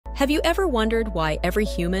Have you ever wondered why every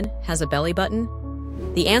human has a belly button?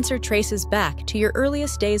 The answer traces back to your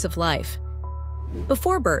earliest days of life.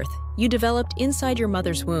 Before birth, you developed inside your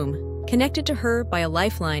mother's womb, connected to her by a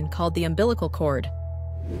lifeline called the umbilical cord.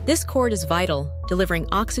 This cord is vital, delivering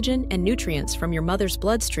oxygen and nutrients from your mother's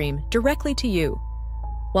bloodstream directly to you,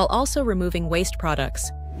 while also removing waste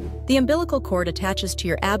products. The umbilical cord attaches to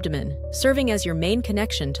your abdomen, serving as your main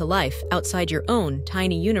connection to life outside your own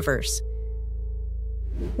tiny universe.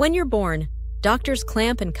 When you're born, doctors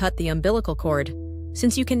clamp and cut the umbilical cord,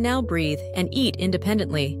 since you can now breathe and eat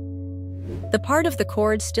independently. The part of the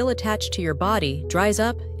cord still attached to your body dries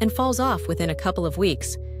up and falls off within a couple of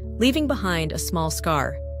weeks, leaving behind a small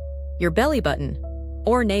scar, your belly button,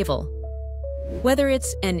 or navel. Whether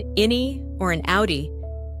it's an innie or an outie,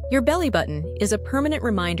 your belly button is a permanent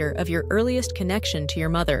reminder of your earliest connection to your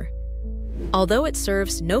mother. Although it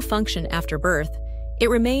serves no function after birth, it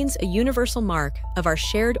remains a universal mark of our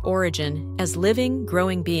shared origin as living,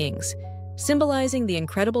 growing beings, symbolizing the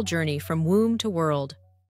incredible journey from womb to world.